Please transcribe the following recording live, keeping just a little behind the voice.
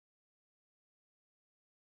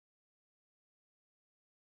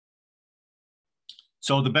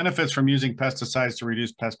So the benefits from using pesticides to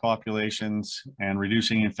reduce pest populations and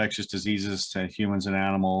reducing infectious diseases to humans and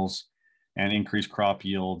animals and increase crop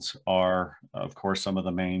yields are, of course, some of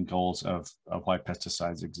the main goals of why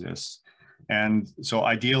pesticides exist. And so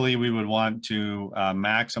ideally, we would want to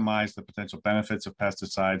maximize the potential benefits of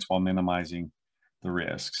pesticides while minimizing the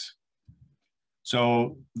risks.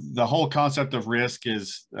 So the whole concept of risk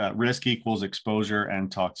is risk equals exposure and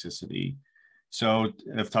toxicity. So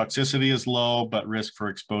if toxicity is low, but risk for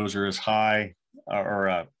exposure is high,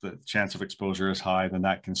 or the chance of exposure is high, then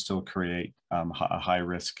that can still create a high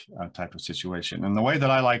risk type of situation. And the way that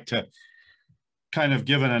I like to kind of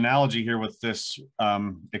give an analogy here with this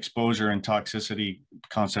exposure and toxicity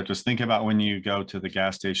concept is think about when you go to the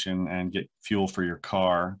gas station and get fuel for your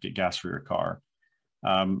car, get gas for your car.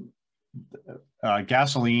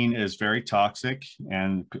 Gasoline is very toxic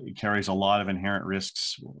and carries a lot of inherent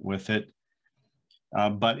risks with it.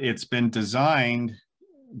 But it's been designed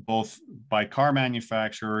both by car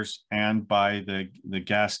manufacturers and by the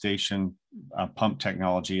gas station pump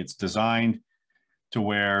technology. It's designed to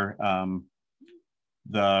where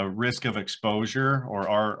the risk of exposure or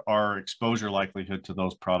our exposure likelihood to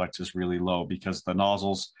those products is really low because the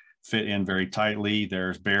nozzles fit in very tightly.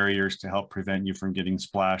 There's barriers to help prevent you from getting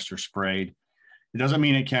splashed or sprayed. It doesn't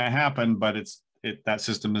mean it can't happen, but that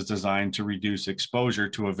system is designed to reduce exposure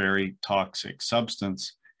to a very toxic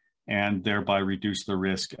substance and thereby reduce the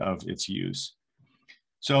risk of its use.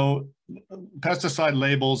 So pesticide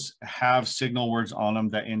labels have signal words on them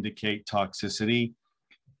that indicate toxicity.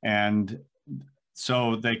 And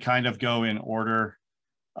so they kind of go in order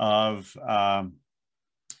of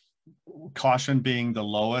caution being the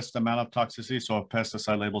lowest amount of toxicity. So if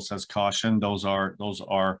pesticide label says caution, those are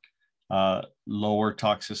lower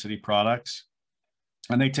toxicity products.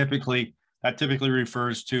 And that typically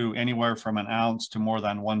refers to anywhere from an ounce to more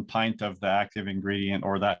than 1 pint of the active ingredient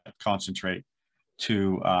or that concentrate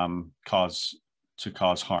to cause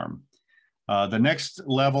harm. The next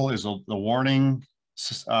level is the warning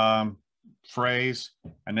phrase,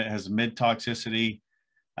 and it has mid toxicity.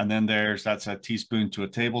 And then that's a teaspoon to a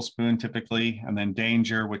tablespoon typically, and then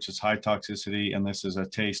danger, which is high toxicity, and this is a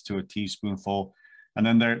taste to a teaspoonful. And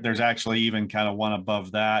then there's actually even kind of one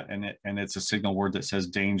above that, and it's a signal word that says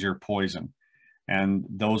danger, poison. And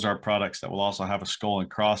those are products that will also have a skull and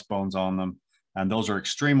crossbones on them. And those are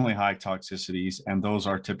extremely high toxicities, and those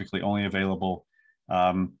are typically only available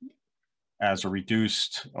as a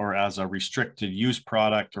reduced or as a restricted use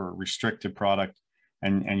product or a restricted product.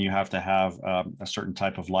 And you have to have a certain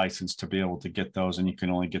type of license to be able to get those, and you can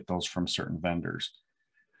only get those from certain vendors.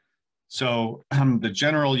 So for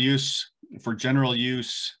general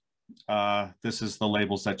use, this is the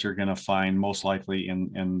labels that you're going to find most likely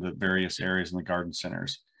in the various areas in the garden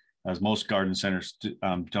centers, as most garden centers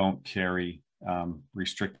don't carry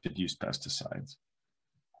restricted use pesticides.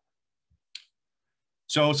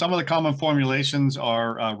 So some of the common formulations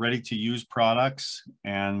are ready-to-use products,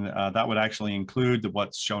 and that would actually include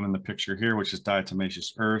what's shown in the picture here, which is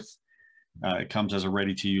diatomaceous earth. It comes as a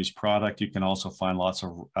ready-to-use product. You can also find lots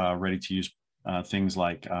of ready-to-use things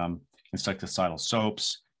like insecticidal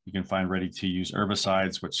soaps. You can find ready-to-use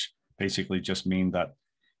herbicides, which basically just mean that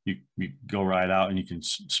you go right out and you can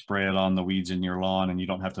spray it on the weeds in your lawn, and you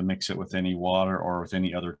don't have to mix it with any water or with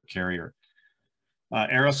any other carrier.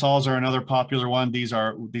 Aerosols are another popular one. These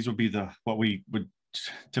would be what we would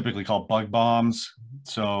typically call bug bombs.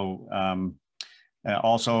 So it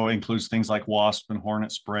also includes things like wasp and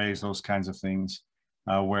hornet sprays, those kinds of things,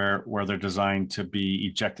 where they're designed to be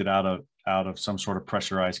ejected out of some sort of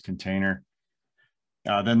pressurized container.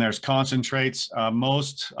 Then there's concentrates.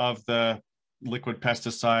 Most of the liquid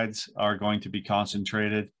pesticides are going to be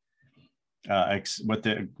concentrated,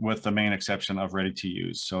 with the main exception of ready to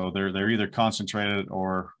use. So they're either concentrated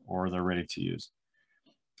or they're ready to use.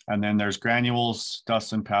 And then there's granules,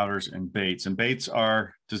 dust and powders, and baits. And baits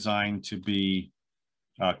are designed to be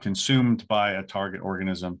consumed by a target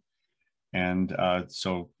organism. And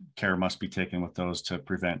so care must be taken with those to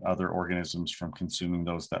prevent other organisms from consuming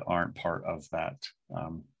those that aren't part of that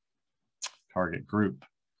target group.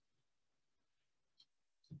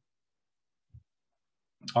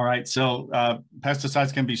 All right, so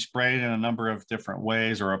pesticides can be sprayed in a number of different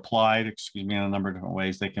ways, or applied, excuse me, in a number of different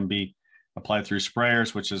ways. They can be applied through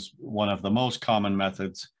sprayers, which is one of the most common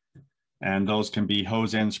methods. And those can be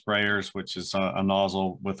hose end sprayers, which is a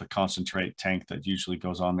nozzle with a concentrate tank that usually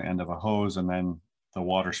goes on the end of a hose, and then the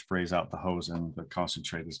water sprays out the hose and the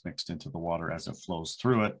concentrate is mixed into the water as it flows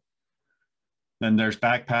through it. Then there's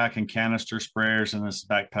backpack and canister sprayers, and this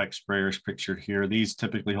backpack sprayer is pictured here. These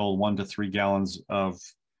typically hold 1 to 3 gallons of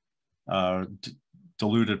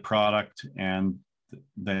diluted product, and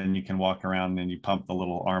then you can walk around and you pump the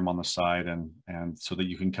little arm on the side, and so that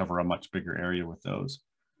you can cover a much bigger area with those.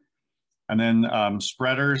 And then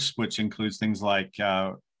spreaders, which includes things like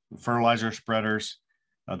fertilizer spreaders.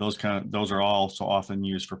 Those are also often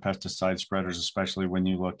used for pesticide spreaders, especially when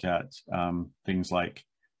you look at things like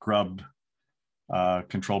grub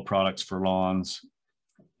control products for lawns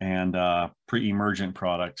and pre-emergent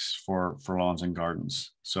products for lawns and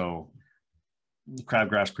gardens. So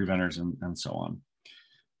crabgrass preventers and so on.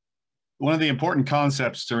 One of the important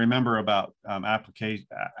concepts to remember about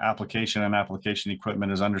application and application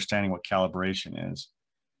equipment is understanding what calibration is.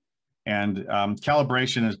 And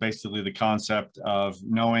calibration is basically the concept of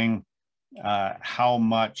knowing how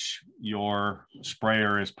much your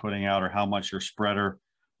sprayer is putting out, or how much your spreader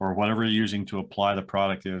or whatever you're using to apply the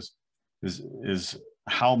product is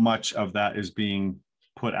how much of that is being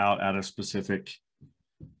put out at a specific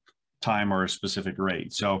time or a specific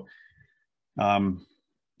rate. So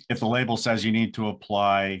if the label says you need to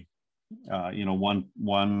apply,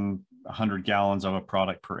 100 gallons of a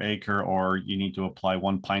product per acre, or you need to apply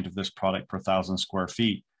 1 pint of this product per 1,000 square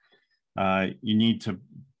feet, you need to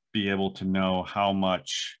be able to know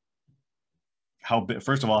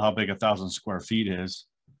first of all, how big 1,000 square feet is,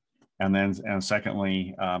 and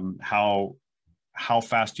secondly, how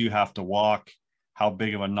fast do you have to walk, how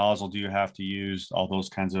big of a nozzle do you have to use, all those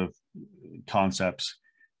kinds of concepts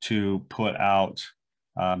to put out,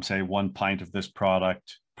 say, 1 pint of this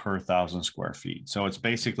product per 1,000 square feet. So it's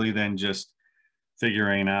basically then just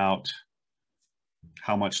figuring out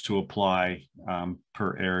how much to apply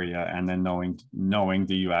per area, and then knowing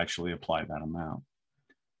do you actually apply that amount.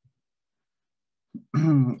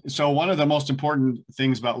 So one of the most important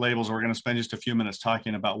things about labels, we're going to spend just a few minutes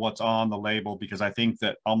talking about what's on the label, because I think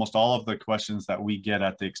that almost all of the questions that we get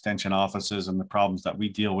at the extension offices and the problems that we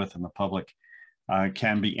deal with in the public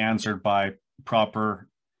can be answered by proper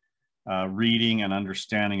reading and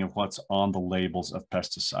understanding of what's on the labels of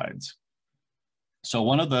pesticides. So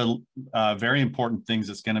one of the very important things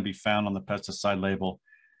that's going to be found on the pesticide label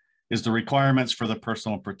is the requirements for the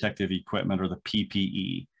personal protective equipment, or the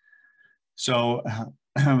PPE. So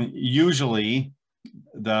usually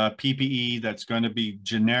the PPE that's going to be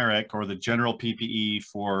generic, or the general PPE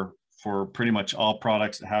for pretty much all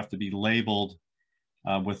products that have to be labeled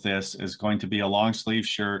with this, is going to be a long sleeve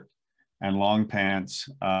shirt and long pants,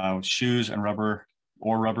 shoes and rubber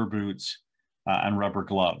boots, and rubber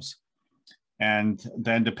gloves. And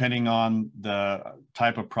then depending on the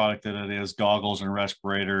type of product that it is, goggles and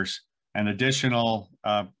respirators and additional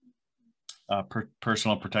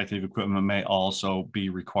personal protective equipment may also be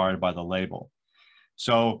required by the label.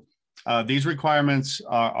 So these requirements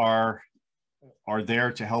are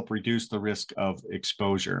there to help reduce the risk of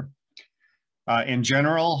exposure. In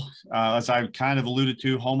general, as I've kind of alluded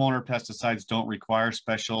to, homeowner pesticides don't require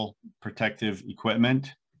special protective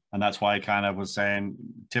equipment. And that's why I kind of was saying,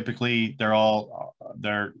 typically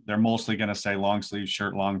they're mostly going to say long sleeve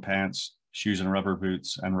shirt, long pants, shoes and rubber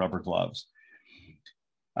boots, and rubber gloves.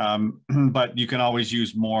 But you can always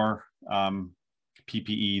use more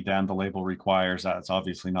PPE than the label requires. That's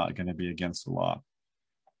obviously not going to be against the law.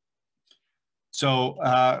 So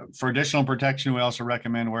for additional protection, we also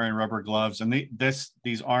recommend wearing rubber gloves. And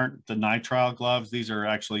these aren't the nitrile gloves. These are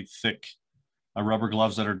actually thick rubber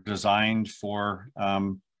gloves that are designed for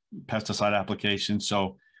pesticide application.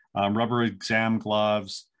 So rubber exam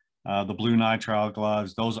gloves, the blue nitrile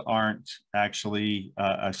gloves, those aren't actually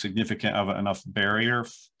a significant of enough barrier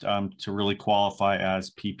to really qualify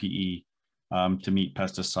as PPE to meet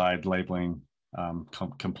pesticide labeling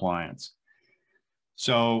compliance.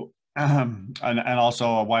 So, and also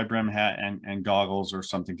a wide brim hat and goggles, or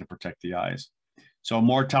something to protect the eyes. So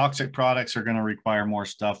more toxic products are going to require more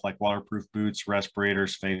stuff like waterproof boots,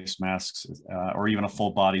 respirators, face masks, or even a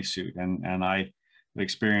full body suit. And I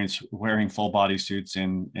experience wearing full body suits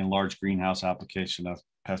in large greenhouse application of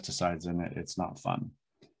pesticides, and it's not fun,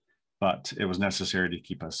 but it was necessary to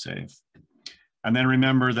keep us safe. And then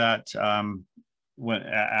remember that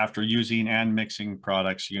after using and mixing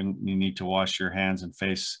products, you need to wash your hands and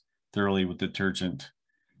face thoroughly with detergent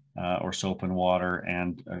or soap and water,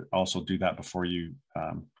 and also do that before you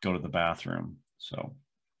go to the bathroom.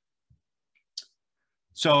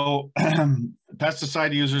 So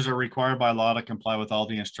pesticide users are required by law to comply with all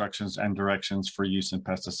the instructions and directions for use in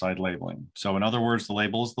pesticide labeling. So in other words, the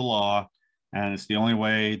label is the law, and it's the only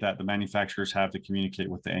way that the manufacturers have to communicate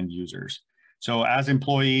with the end users. So as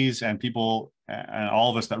employees and people, and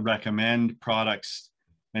all of us that recommend products,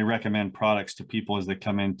 they recommend products to people as they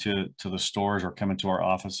come into the stores or come into our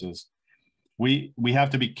offices. We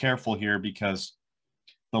have to be careful here, because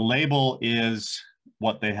the label is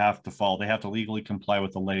what they have to follow. They have to legally comply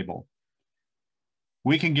with the label.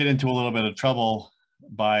 We can get into a little bit of trouble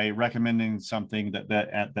by recommending something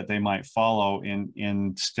that they might follow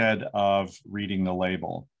instead of reading the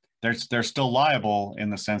label. They're still liable in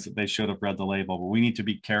the sense that they should have read the label, but we need to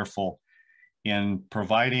be careful in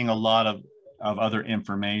providing a lot of other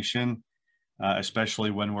information, especially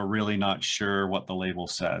when we're really not sure what the label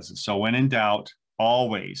says. So when in doubt,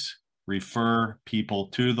 always refer people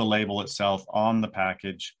to the label itself on the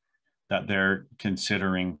package that they're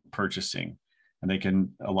considering purchasing. And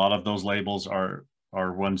a lot of those labels are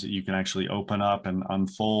ones that you can actually open up and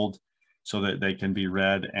unfold so that they can be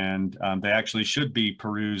read, and they actually should be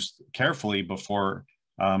perused carefully before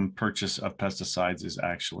purchase of pesticides is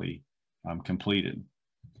actually completed.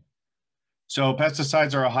 So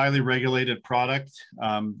pesticides are a highly regulated product.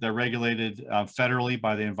 They're regulated federally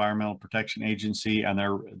by the Environmental Protection Agency, and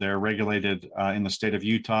they're regulated in the state of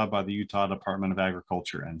Utah by the Utah Department of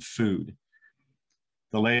Agriculture and Food.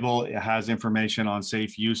 The label has information on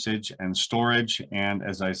safe usage and storage, and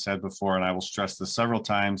as I said before, and I will stress this several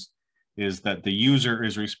times, is that the user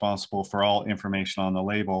is responsible for all information on the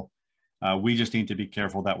label. We just need to be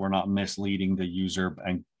careful that we're not misleading the user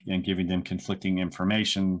and giving them conflicting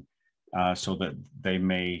information so that they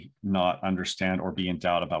may not understand or be in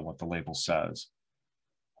doubt about what the label says.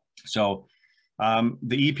 So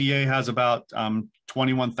the EPA has about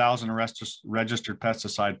 21,000 registered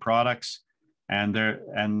pesticide products, and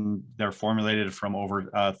they're formulated from over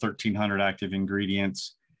 1,300 active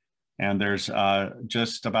ingredients. And there's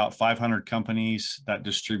just about 500 companies that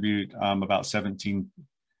distribute about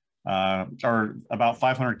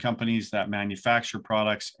 500 companies that manufacture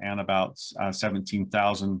products, and about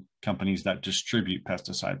 17,000 companies that distribute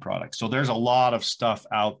pesticide products. So there's a lot of stuff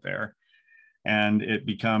out there, and it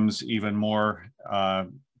becomes even more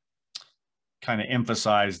kind of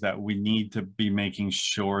emphasized that we need to be making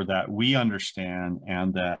sure that we understand,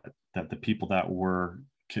 and that the people that we're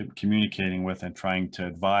communicating with and trying to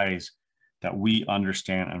advise, that we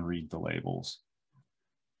understand and read the labels,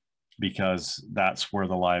 because that's where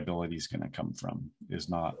the liability is going to come from, is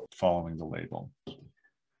not following the label.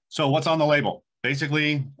 So what's on the label?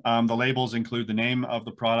 Basically, the labels include the name of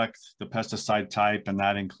the product, the pesticide type, and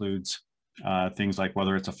that includes things like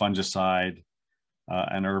whether it's a fungicide,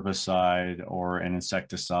 an herbicide, or an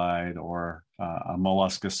insecticide, or a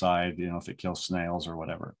molluscicide, if it kills snails or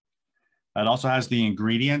whatever. It also has the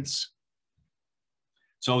ingredients.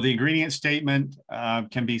 So the ingredient statement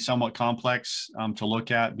can be somewhat complex to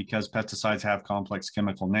look at, because pesticides have complex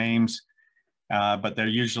chemical names, but they're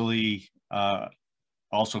usually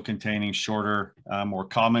also containing shorter, more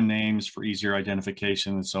common names for easier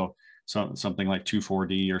identification. So something like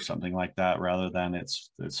 2,4-D or something like that, rather than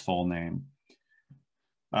its full name.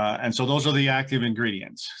 And so those are the active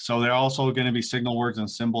ingredients. So they're also going to be signal words and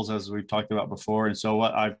symbols, as we've talked about before. And so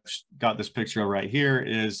what I've got this picture of right here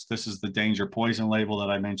this is the danger poison label that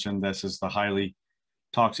I mentioned. This is the highly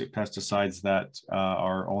toxic pesticides that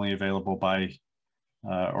are only available by,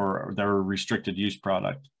 or they're a restricted use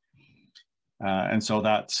product. And so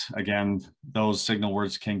that's, again, those signal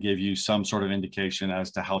words can give you some sort of indication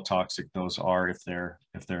as to how toxic those are if they're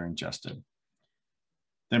ingested.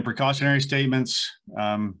 Then precautionary statements.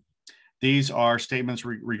 These are statements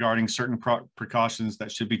regarding certain precautions that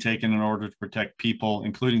should be taken in order to protect people,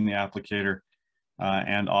 including the applicator,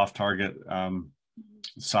 and off-target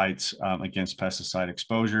sites against pesticide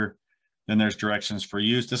exposure. Then there's directions for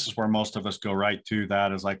use. This is where most of us go right to.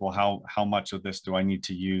 That is like, well, how much of this do I need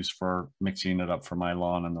to use for mixing it up for my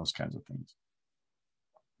lawn and those kinds of things.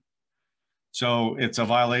 So it's a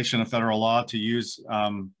violation of federal law to use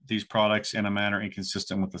these products in a manner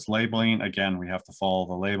inconsistent with this labeling. Again, we have to follow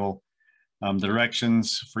the label.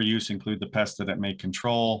 Directions for use include the pests that it may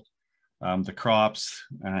control, the crops,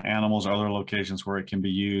 animals, or other locations where it can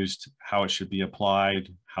be used, how it should be applied,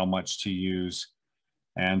 how much to use,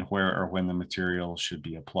 and where or when the material should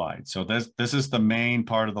be applied. So this is the main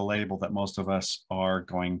part of the label that most of us are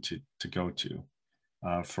going to go to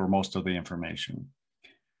for most of the information.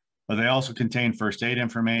 But they also contain first aid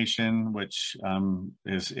information, which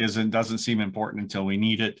doesn't seem important until we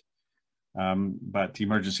need it. But the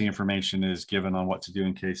emergency information is given on what to do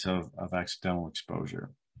in case of accidental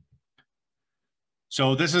exposure.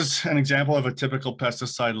 So this is an example of a typical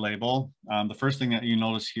pesticide label. The first thing that you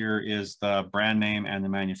notice here is the brand name and the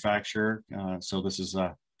manufacturer. So this is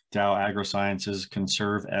Dow AgroSciences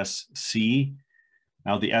Conserve SC.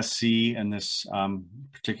 Now the SC in this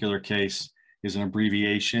particular case is an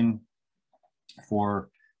abbreviation for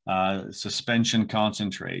suspension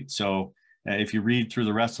concentrate. So if you read through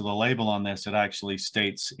the rest of the label on this, it actually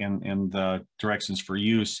states in the directions for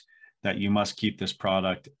use that you must keep this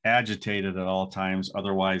product agitated at all times.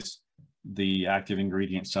 Otherwise, the active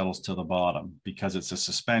ingredient settles to the bottom. Because it's a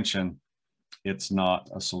suspension, it's not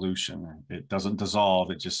a solution. It doesn't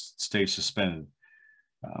dissolve, it just stays suspended.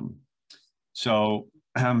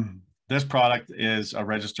 This product is a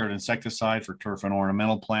registered insecticide for turf and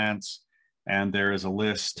ornamental plants. And there is a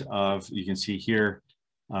list of, you can see here,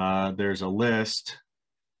 there's a list,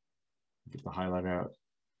 get the highlight out.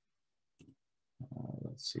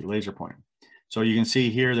 Let's see, laser point. So you can see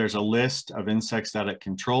here, there's a list of insects that it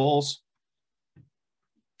controls.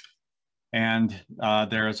 And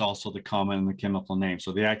there is also the common and the chemical name.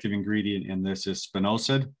 So the active ingredient in this is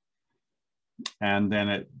spinosad. And then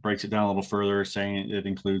it breaks it down a little further, saying it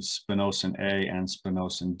includes spinosyn A and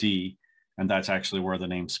spinosyn D. And that's actually where the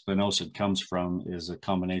name spinosad comes from, is a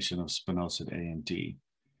combination of spinosad A and D.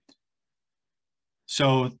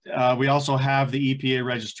 So we also have the EPA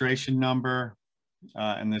registration number.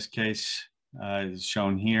 In this case, is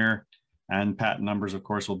shown here. And patent numbers, of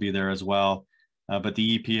course, will be there as well. But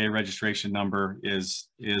the EPA registration number is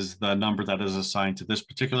the number that is assigned to this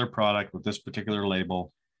particular product with this particular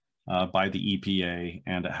label by the EPA,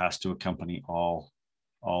 and it has to accompany all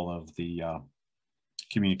of the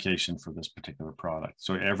communication for this particular product.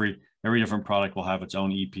 So every different product will have its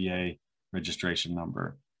own EPA registration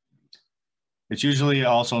number. It's usually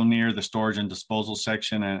also near the storage and disposal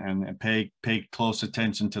section, and pay close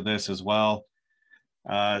attention to this as well.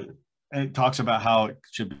 It talks about how it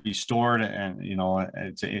should be stored, and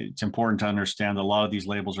it's important to understand that a lot of these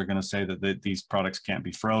labels are going to say that these products can't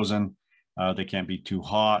be frozen, they can't be too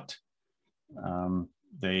hot,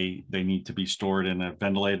 they need to be stored in a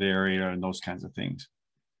ventilated area and those kinds of things.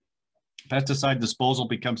 Pesticide disposal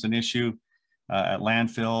becomes an issue at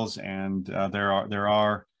landfills, and there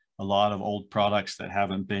are a lot of old products that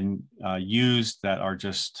haven't been used that are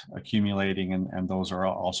just accumulating, and those are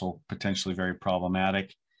also potentially very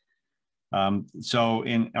problematic. So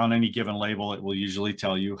on any given label, it will usually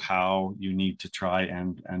tell you how you need to try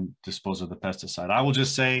and dispose of the pesticide. I will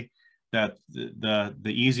just say that the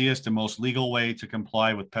easiest and most legal way to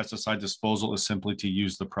comply with pesticide disposal is simply to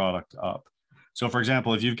use the product up. So for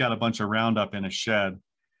example, if you've got a bunch of Roundup in a shed,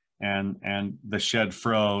 and the shed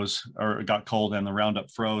froze or got cold and the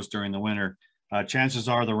Roundup froze during the winter, chances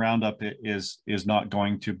are the Roundup is not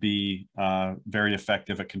going to be very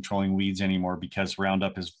effective at controlling weeds anymore, because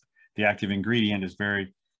Roundup is, the active ingredient is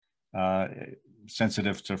very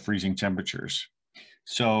sensitive to freezing temperatures.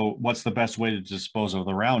 So what's the best way to dispose of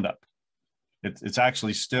the Roundup? It's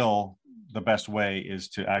actually still the best way is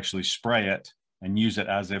to actually spray it and use it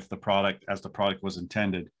as if the product was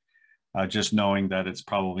intended. Just knowing that it's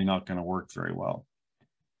probably not going to work very well.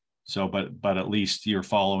 So, but at least you're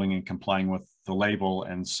following and complying with the label,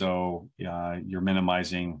 and so you're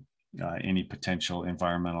minimizing any potential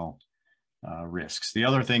environmental risks. The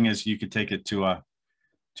other thing is you could take it to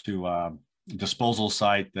a disposal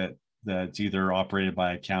site that's either operated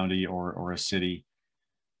by a county or a city,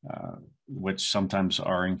 which sometimes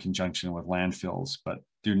are in conjunction with landfills, but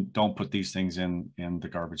don't put these things in the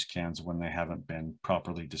garbage cans when they haven't been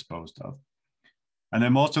properly disposed of. And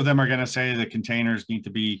then most of them are going to say the containers need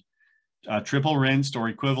to be triple rinsed or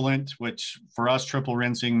equivalent, which for us, triple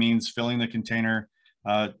rinsing means filling the container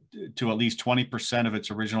to at least 20% of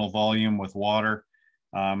its original volume with water,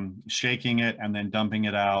 shaking it and then dumping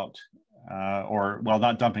it out, or well,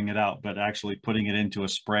 not dumping it out, but actually putting it into a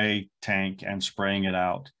spray tank and spraying it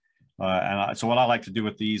out. So what I like to do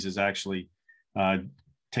with these is actually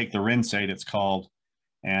take the rinseate, it's called,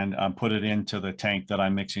 and put it into the tank that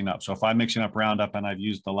I'm mixing up. So if I'm mixing up Roundup and I've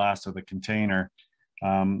used the last of the container,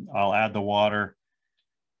 I'll add the water,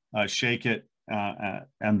 shake it,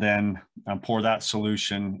 and then pour that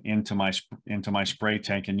solution into my spray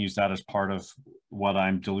tank and use that as part of what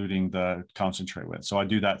I'm diluting the concentrate with. So I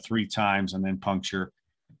do that 3 times and then puncture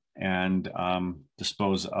and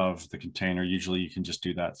dispose of the container. Usually you can just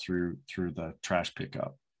do that through the trash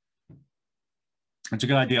pickup. It's a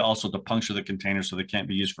good idea also to puncture the container so they can't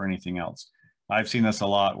be used for anything else. I've seen this a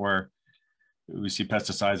lot where we see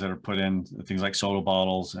pesticides that are put in things like soda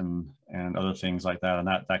bottles and other things like that, and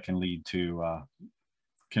that can lead to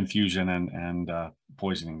confusion and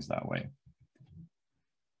poisonings that way.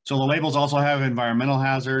 So the labels also have environmental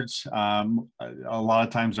hazards. A lot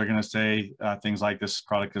of times they're going to say things like this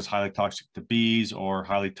product is highly toxic to bees or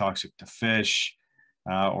highly toxic to fish,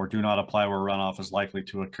 or do not apply where runoff is likely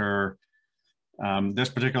to occur. This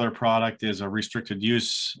particular product is a restricted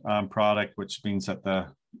use product, which means that the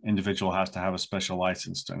individual has to have a special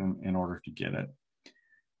license in order to get it.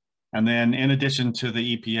 And then in addition to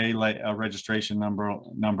the EPA registration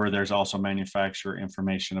number, there's also manufacturer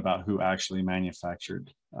information about who actually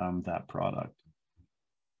manufactured that product.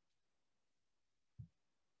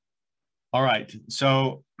 All right,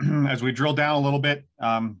 so as we drill down a little bit,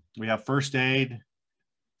 we have first aid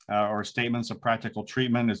or statements of practical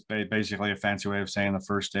treatment is basically a fancy way of saying the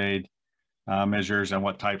first aid measures and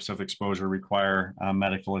what types of exposure require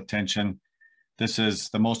medical attention. This is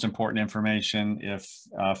the most important information. If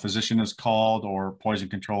a physician is called or poison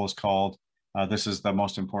control is called, this is the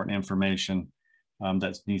most important information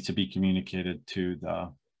that needs to be communicated to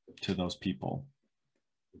those people.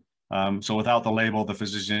 So without the label, the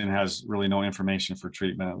physician has really no information for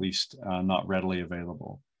treatment, at least not readily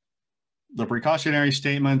available. The precautionary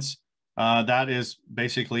statements, that is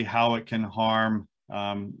basically how it can harm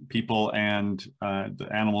people and the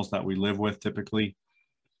animals that we live with typically.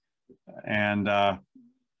 And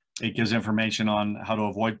it gives information on how to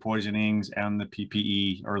avoid poisonings and the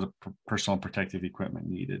PPE or the personal protective equipment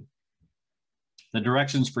needed. The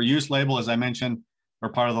directions for use label, as I mentioned, or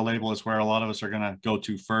part of the label is where a lot of us are going to go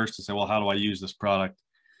to first to say, well, how do I use this product?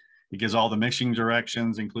 It gives all the mixing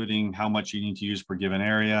directions, including how much you need to use per given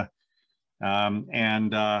area. In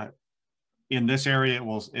this area, it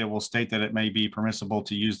will state that it may be permissible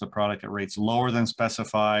to use the product at rates lower than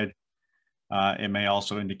specified. It may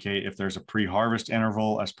also indicate if there's a pre-harvest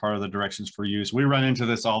interval as part of the directions for use. We run into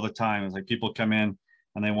this all the time. It's like people come in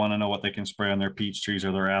and they want to know what they can spray on their peach trees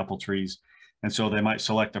or their apple trees. And so they might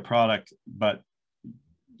select a product, but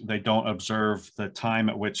they don't observe the time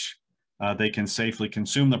at which they can safely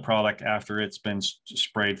consume the product after it's been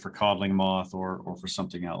sprayed for codling moth or for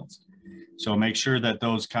something else. So make sure that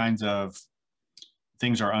those kinds of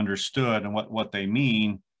things are understood, and what they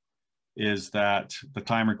mean is that the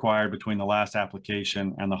time required between the last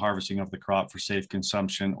application and the harvesting of the crop for safe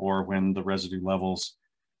consumption, or when the residue levels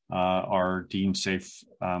are deemed safe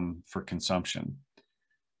for consumption.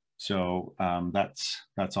 So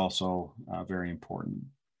that's also very important.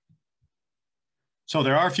 So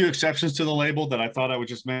there are a few exceptions to the label that I thought I would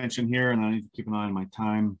just mention here, and I need to keep an eye on my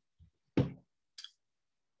time.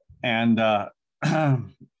 And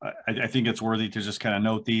I think it's worthy to just kind of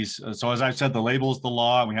note these. So as I said, the label is the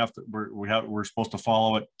law, and we're supposed to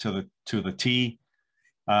follow it to the T.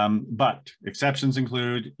 But exceptions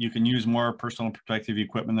include: you can use more personal protective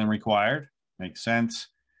equipment than required. Makes sense.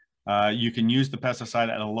 You can use the pesticide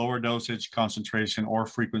at a lower dosage, concentration, or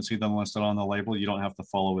frequency than listed on the label. You don't have to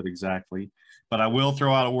follow it exactly. But I will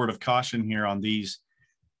throw out a word of caution here on these,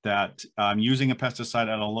 that using a pesticide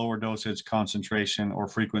at a lower dosage, concentration, or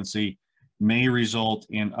frequency may result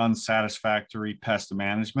in unsatisfactory pest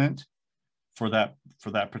management for that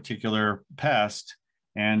particular pest,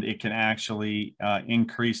 and it can actually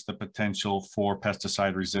increase the potential for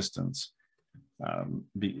pesticide resistance.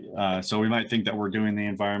 So we might think that we're doing the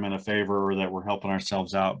environment a favor or that we're helping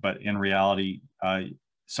ourselves out, but in reality,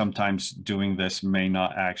 sometimes doing this may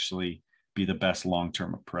not actually be the best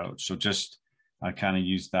long-term approach. So just kind of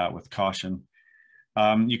use that with caution.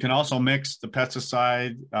 You can also mix the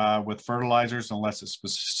pesticide with fertilizers unless it's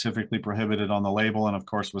specifically prohibited on the label. And of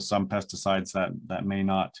course, with some pesticides that may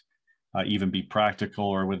not even be practical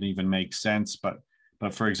or wouldn't even make sense.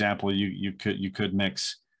 But for example, you could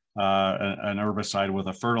mix an herbicide with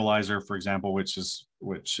a fertilizer, for example, which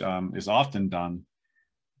is often done,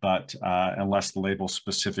 but unless the label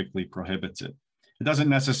specifically prohibits it. It doesn't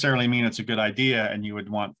necessarily mean it's a good idea, and you would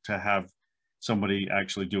want to have somebody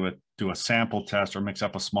actually do a sample test or mix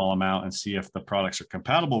up a small amount and see if the products are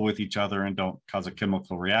compatible with each other and don't cause a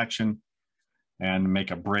chemical reaction and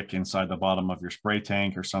make a brick inside the bottom of your spray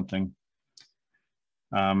tank or something.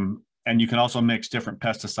 And you can also mix different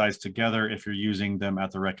pesticides together if you're using them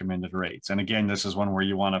at the recommended rates. And again, this is one where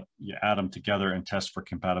you want to add them together and test for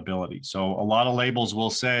compatibility. So a lot of labels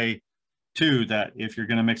will say too that if you're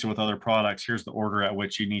going to mix it with other products, here's the order at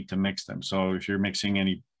which you need to mix them. So if you're mixing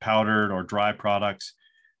any powdered or dry products,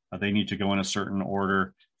 they need to go in a certain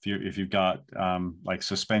order. If you've got like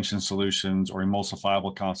suspension solutions or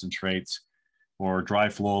emulsifiable concentrates or dry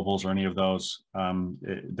flowables or any of those,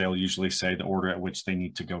 they'll usually say the order at which they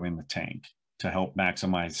need to go in the tank to help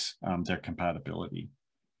maximize their compatibility.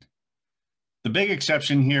 The big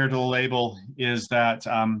exception here to the label is that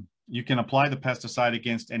you can apply the pesticide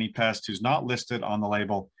against any pest who's not listed on the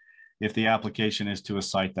label if the application is to a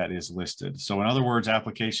site that is listed. So in other words,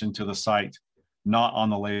 application to the site not on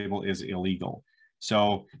the label is illegal.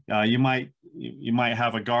 So you might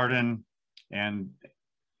have a garden and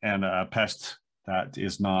a pest that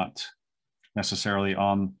is not necessarily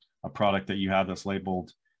on a product that you have that's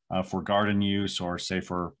labeled for garden use or say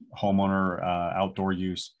for homeowner outdoor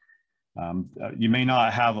use. You may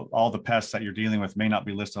not have all the pests that you're dealing with may not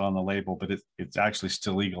be listed on the label, but it's actually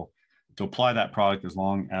still legal to apply that product as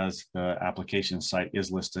long as the application site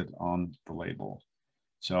is listed on the label.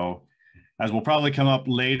 So as will probably come up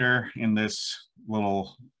later in this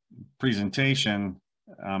little presentation,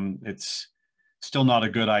 it's still not a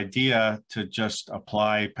good idea to just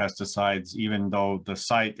apply pesticides, even though the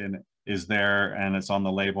site is there and it's on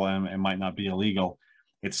the label and it might not be illegal.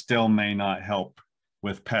 It still may not help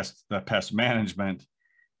with the pest management,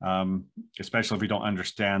 especially if we don't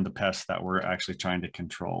understand the pests that we're actually trying to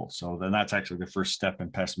control. So then that's actually the first step in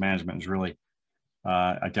pest management, is really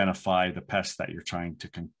identify the pests that you're trying to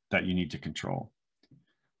that you need to control.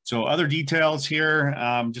 So other details here,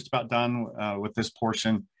 just about done with this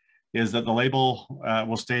portion, is that the label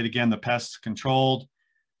will state again the pests controlled,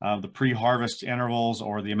 the pre-harvest intervals,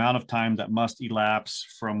 or the amount of time that must elapse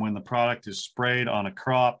from when the product is sprayed on a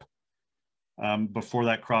crop before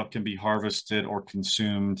that crop can be harvested or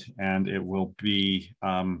consumed, and it will be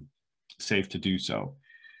safe to do so.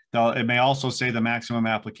 Now, it may also say the maximum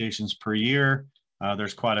applications per year.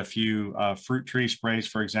 There's quite a few fruit tree sprays,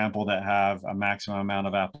 for example, that have a maximum amount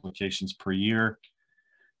of applications per year.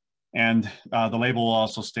 And the label will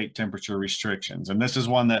also state temperature restrictions. And this is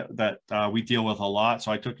one that we deal with a lot.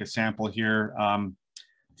 So I took a sample here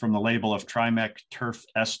from the label of Trimec turf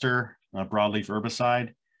ester, broadleaf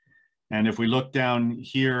herbicide. And if we look down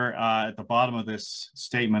here at the bottom of this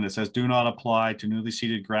statement, it says, do not apply to newly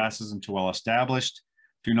seeded grasses until well established.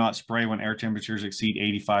 Do not spray when air temperatures exceed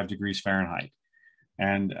 85 degrees Fahrenheit.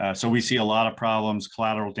 And so we see a lot of problems,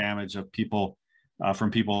 collateral damage of people,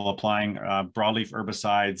 from people applying broadleaf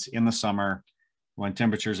herbicides in the summer when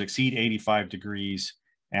temperatures exceed 85 degrees.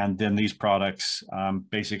 And then these products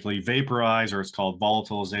basically vaporize, or it's called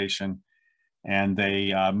volatilization. And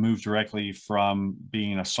they move directly from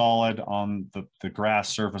being a solid on the grass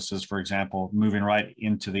surfaces, for example, moving right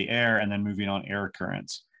into the air and then moving on air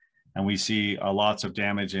currents. And we see lots of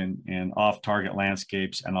damage in off-target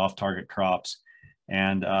landscapes and off-target crops.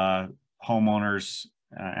 And homeowners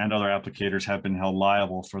and other applicators have been held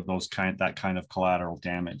liable for that kind of collateral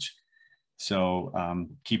damage. So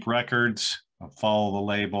keep records, follow the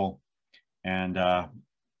label, and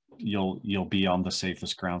you'll be on the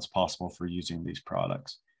safest grounds possible for using these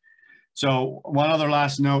products. So one other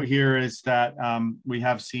last note here is that we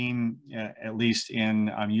have seen, at least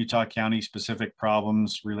in Utah County, specific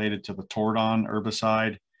problems related to the Tordon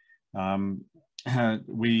herbicide.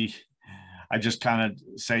 I just kind of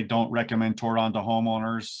say don't recommend Tordon to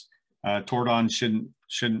homeowners. Tordon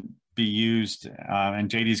shouldn't be used, and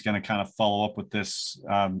JD's going to kind of follow up with this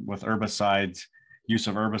with herbicides, use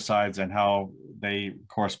of herbicides, and how they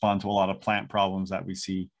correspond to a lot of plant problems that we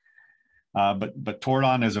see. But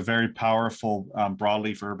Tordon is a very powerful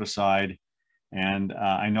broadleaf herbicide, and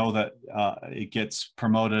I know that it gets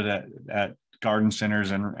promoted at garden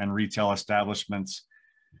centers and retail establishments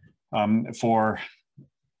for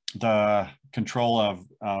the control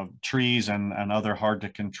of trees and other hard to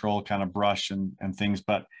control kind of brush and things.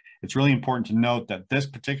 But it's really important to note that this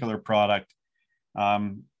particular product,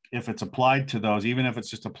 if it's applied to those, even if it's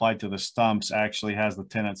just applied to the stumps, actually has the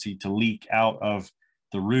tendency to leak out of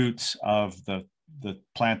the roots of the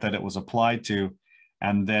plant that it was applied to,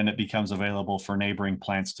 and then it becomes available for neighboring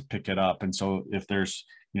plants to pick it up. And so if there's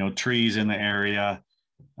trees in the area,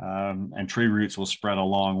 and tree roots will spread a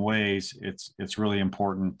long ways, it's really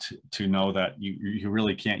important to know that you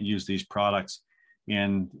really can't use these products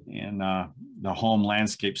in the home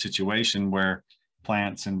landscape situation where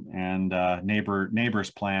plants and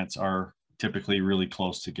neighbors' plants are typically really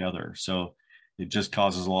close together. So it just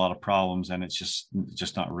causes a lot of problems, and it's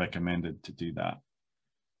just not recommended to do that.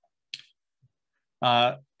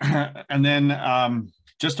 And then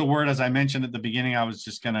just a word, as I mentioned at the beginning, I was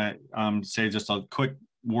just going to say just a quick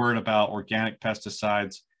word about organic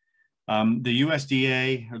pesticides. The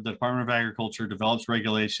USDA, or the Department of Agriculture, develops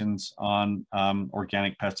regulations on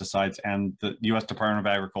organic pesticides, and the U.S. Department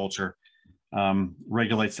of Agriculture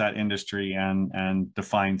regulates that industry and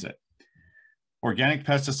defines it. Organic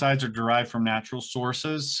pesticides are derived from natural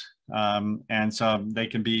sources, and so they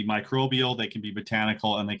can be microbial, they can be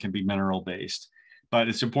botanical, and they can be mineral based. But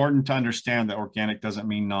it's important to understand that organic doesn't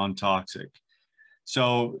mean non-toxic.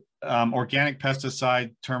 So organic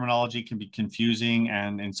pesticide terminology can be confusing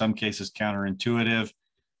and in some cases counterintuitive.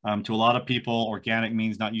 To a lot of people, organic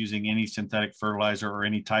means not using any synthetic fertilizer or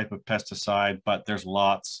any type of pesticide, but there's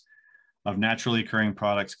lots of naturally occurring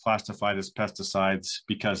products classified as pesticides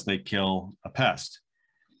because they kill a pest.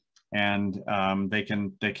 And they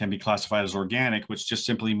can be classified as organic, which just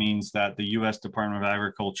simply means that the U.S. Department of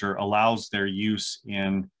Agriculture allows their use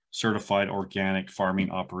in certified organic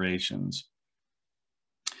farming operations.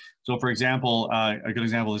 So for example, a good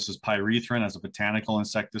example, this is pyrethrin as a botanical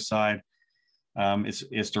insecticide.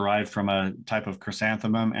 It's derived from a type of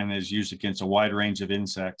chrysanthemum and is used against a wide range of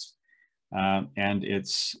insects. And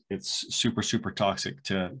it's super toxic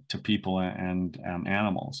to people and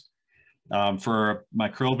animals. For a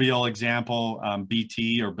microbial example,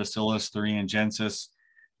 BT or Bacillus thuringiensis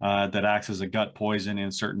that acts as a gut poison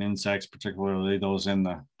in certain insects, particularly those in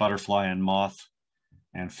the butterfly and moth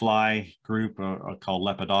and fly group called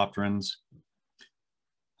lepidopterans.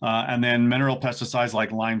 And then mineral pesticides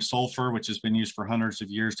like lime sulfur, which has been used for hundreds of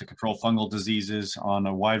years to control fungal diseases on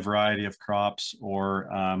a wide variety of crops, or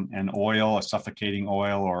an oil, a suffocating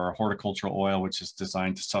oil, or a horticultural oil, which is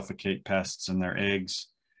designed to suffocate pests and their eggs.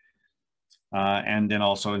 And then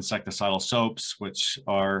also insecticidal soaps, which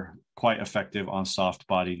are quite effective on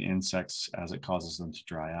soft-bodied insects as it causes them to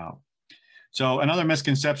dry out. So another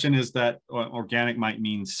misconception is that organic might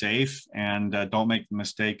mean safe, and don't make the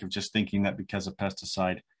mistake of just thinking that because a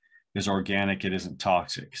pesticide is organic, it isn't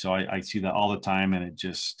toxic. So I see that all the time, and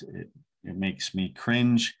it makes me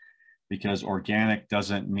cringe, because organic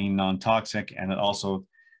doesn't mean non-toxic, and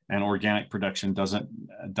organic production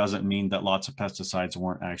doesn't mean that lots of pesticides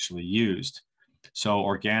weren't actually used. So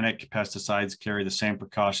organic pesticides carry the same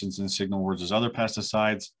precautions and signal words as other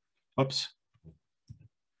pesticides. Oops.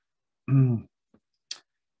 And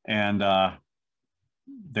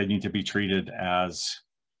they need to be treated as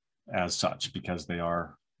such, because they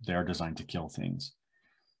are designed to kill things.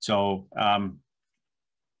 So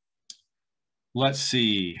let's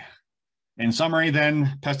see. In summary,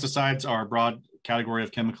 then, pesticides are a broad category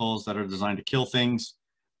of chemicals that are designed to kill things.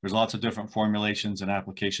 There's lots of different formulations and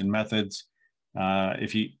application methods.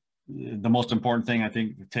 The most important thing I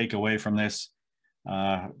think to take away from this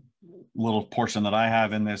little portion that I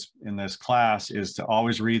have in this class is to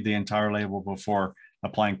always read the entire label before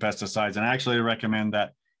applying pesticides. And I actually recommend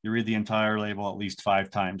that you read the entire label at least 5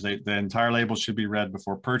 times. The entire label should be read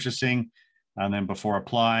before purchasing, and then before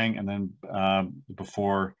applying, and then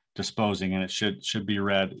before disposing. And it should be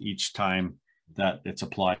read each time that it's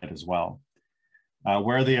applied as well.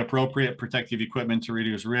 Wear the appropriate protective equipment to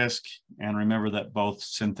reduce risk, and remember that both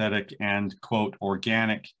synthetic and, quote,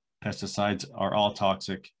 organic pesticides are all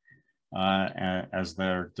toxic, as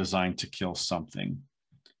they're designed to kill something.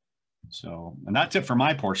 So, and that's it for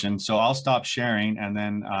my portion. So I'll stop sharing, and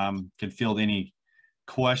then can field any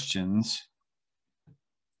questions